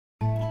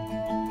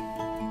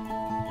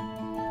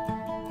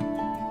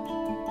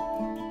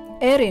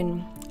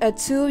Erin, a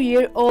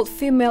 2-year-old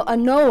female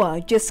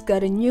Anoa, just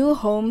got a new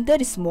home that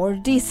is more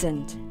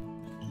decent.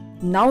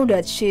 Now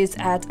that she is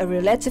at a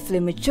relatively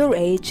mature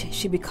age,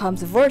 she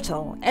becomes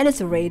fertile and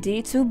is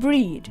ready to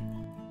breed.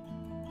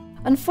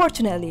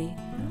 Unfortunately,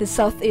 the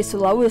Southeast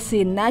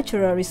Sulawesi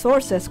Natural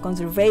Resources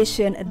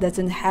Conservation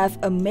doesn't have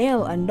a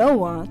male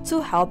Anoa to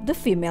help the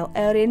female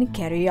Erin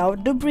carry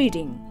out the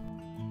breeding.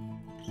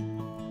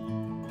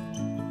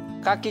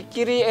 Kaki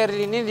kiri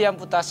Erin ini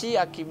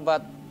diamputasi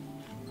akibat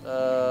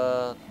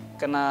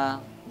kena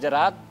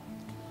jerat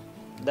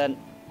dan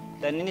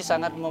ini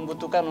sangat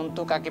membutuhkan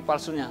untuk kaki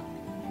palsunya.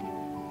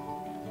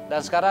 Dan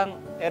sekarang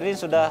Erin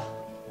sudah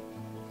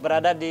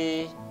berada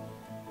di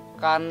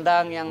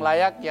kandang yang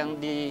layak yang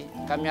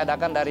kami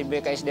adakan dari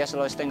BKSDA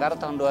Sulawesi Tenggara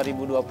tahun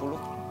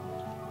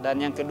 2020.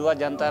 Dan yang kedua,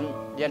 jantan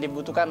yang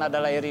dibutuhkan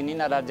adalah Erin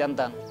ini adalah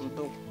jantan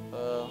untuk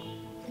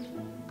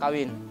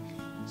kawin.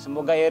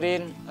 Semoga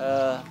Erin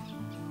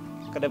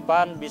ke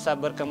depan bisa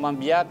berkembang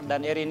biak,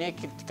 dan Erin ini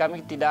kami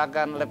tidak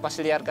akan lepas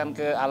liarkan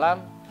ke alam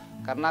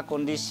karena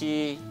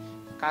kondisi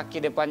kaki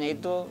depannya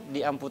itu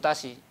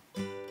diamputasi.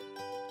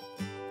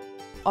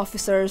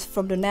 Officers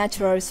from the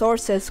Natural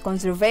Resources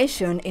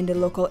Conservation in the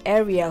local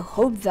area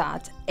hope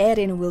that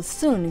Erin will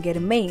soon get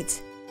a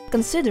mate,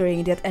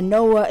 considering that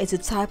Anoa is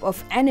a type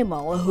of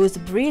animal whose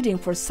breeding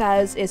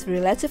process is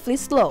relatively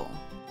slow.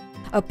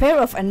 A pair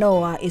of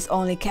Anoa is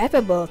only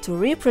capable to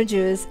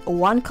reproduce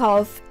one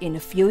calf in a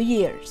few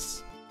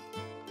years.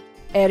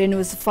 Erin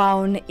was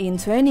found in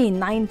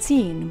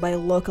 2019 by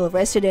local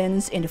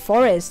residents in the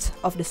forest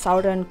of the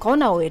southern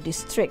Konawe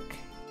district.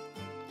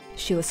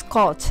 She was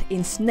caught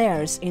in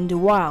snares in the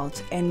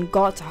wild and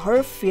got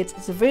her feet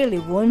severely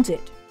wounded.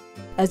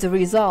 As a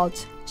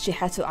result, she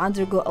had to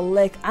undergo a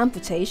leg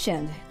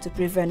amputation to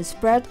prevent the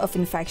spread of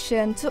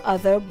infection to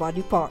other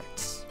body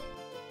parts.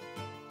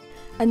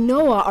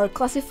 Anoa are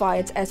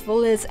classified as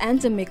Balai's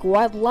endemic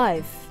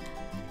wildlife,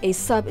 a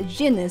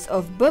subgenus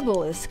of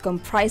bubulus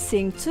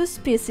comprising 2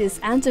 species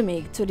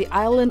endemic to the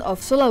island of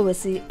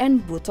Sulawesi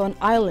and Buton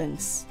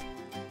Islands.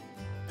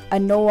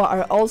 Anoa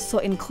are also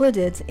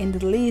included in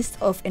the list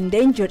of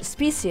endangered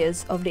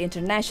species of the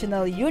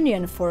International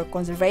Union for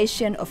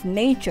Conservation of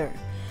Nature,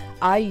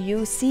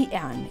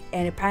 IUCN,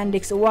 and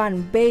Appendix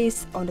 1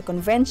 based on the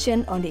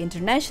Convention on the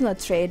International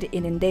Trade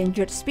in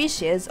Endangered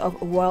Species of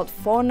Wild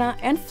Fauna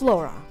and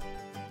Flora.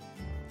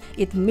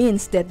 It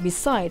means that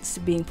besides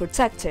being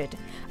protected,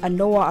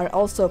 Anoa are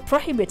also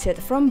prohibited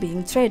from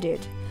being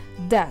traded,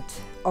 dead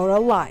or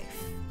alive.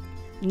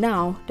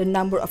 Now, the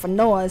number of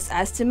Anoas is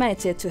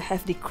estimated to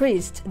have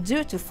decreased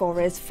due to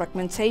forest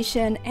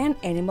fragmentation and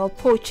animal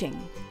poaching.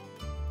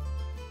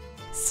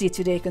 See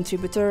Today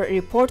contributor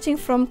reporting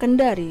from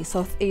Kendari,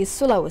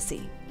 Southeast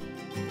Sulawesi.